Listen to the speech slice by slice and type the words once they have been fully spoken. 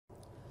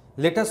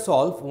Let us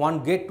solve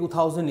one GATE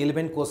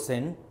 2011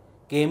 question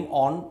came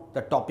on the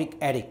topic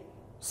array.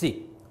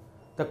 See,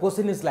 the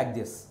question is like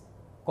this.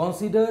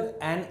 Consider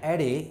an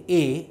array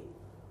A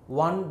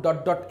 1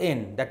 dot dot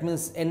n, that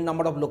means n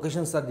number of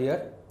locations are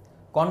there,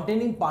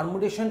 containing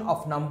permutation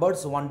of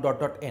numbers 1 dot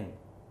dot n.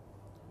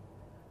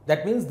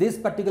 That means this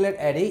particular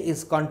array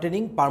is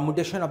containing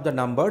permutation of the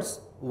numbers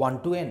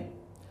 1 to n.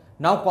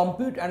 Now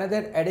compute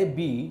another array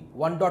B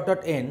 1 dot dot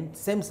n,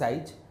 same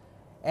size,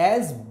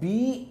 as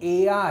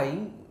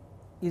BAI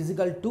is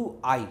equal to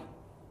I.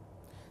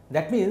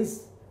 That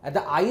means at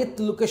the ith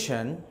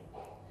location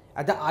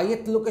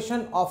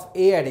of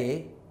A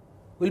array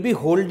will be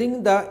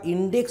holding the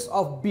index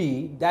of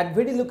B, that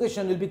very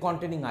location will be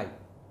containing I.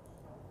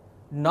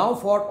 Now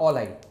for all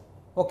I,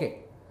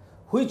 okay,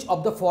 which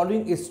of the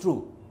following is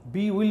true?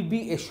 B will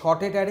be a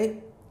shorted array,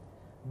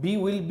 B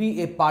will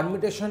be a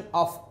permutation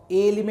of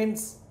A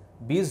elements,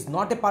 B is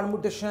not a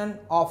permutation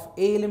of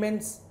A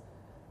elements,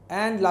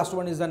 and last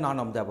one is the none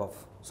of the above.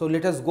 So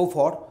let us go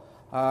for,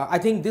 I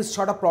think this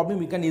sort of problem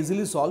we can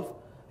easily solve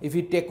if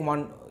we take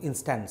one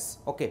instance.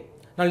 Okay.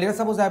 Now let us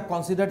suppose I have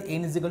considered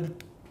n is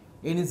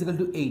equal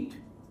to 8.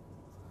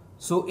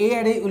 So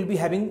A array will be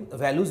having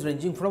values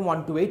ranging from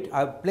 1 to 8. I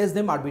have placed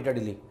them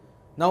arbitrarily.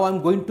 Now I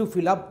am going to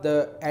fill up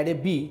the array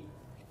B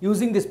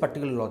using this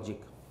particular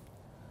logic.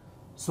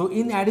 So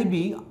in array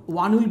B,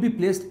 1 will be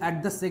placed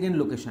at the second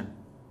location,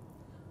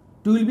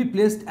 2 will be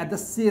placed at the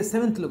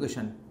 7th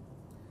location,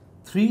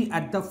 3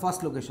 at the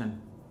first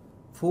location,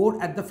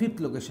 4 at the 5th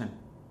location.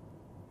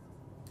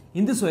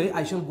 In this way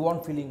I shall go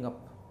on filling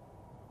up,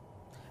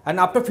 and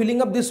after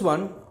filling up this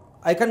one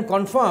I can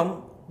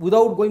confirm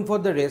without going for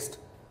the rest.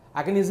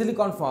 I can easily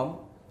confirm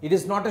it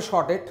is not a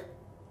shorted,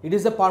 it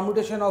is a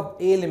permutation of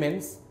A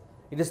elements,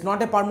 it is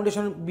not a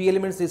permutation of B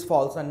elements is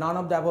false, and none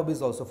of the above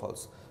is also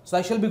false. So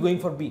I shall be going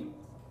for B.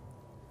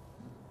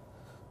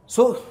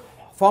 So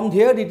from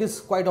here it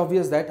is quite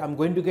obvious that I am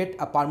going to get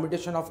a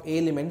permutation of A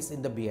elements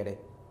in the B array.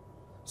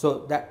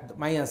 So that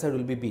my answer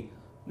will be B.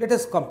 Let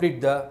us complete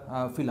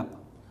the fill up.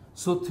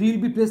 So 3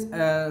 will be placed,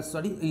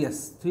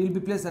 3 will be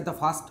placed at the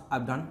first, I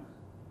have done.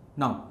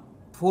 Now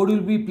 4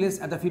 will be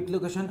placed at the 5th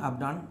location, I have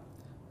done.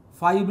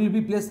 5 will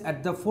be placed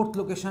at the 4th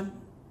location.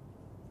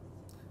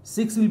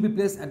 6 will be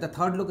placed at the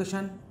 3rd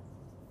location.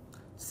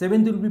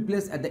 7 will be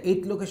placed at the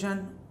 8th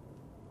location.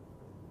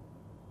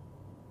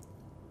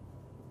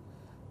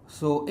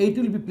 So 8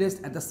 will be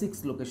placed at the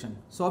 6th location.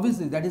 So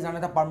obviously that is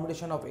another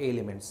permutation of A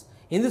elements.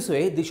 In this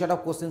way, these sort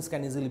of questions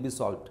can easily be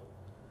solved.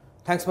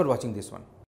 Thanks for watching this one.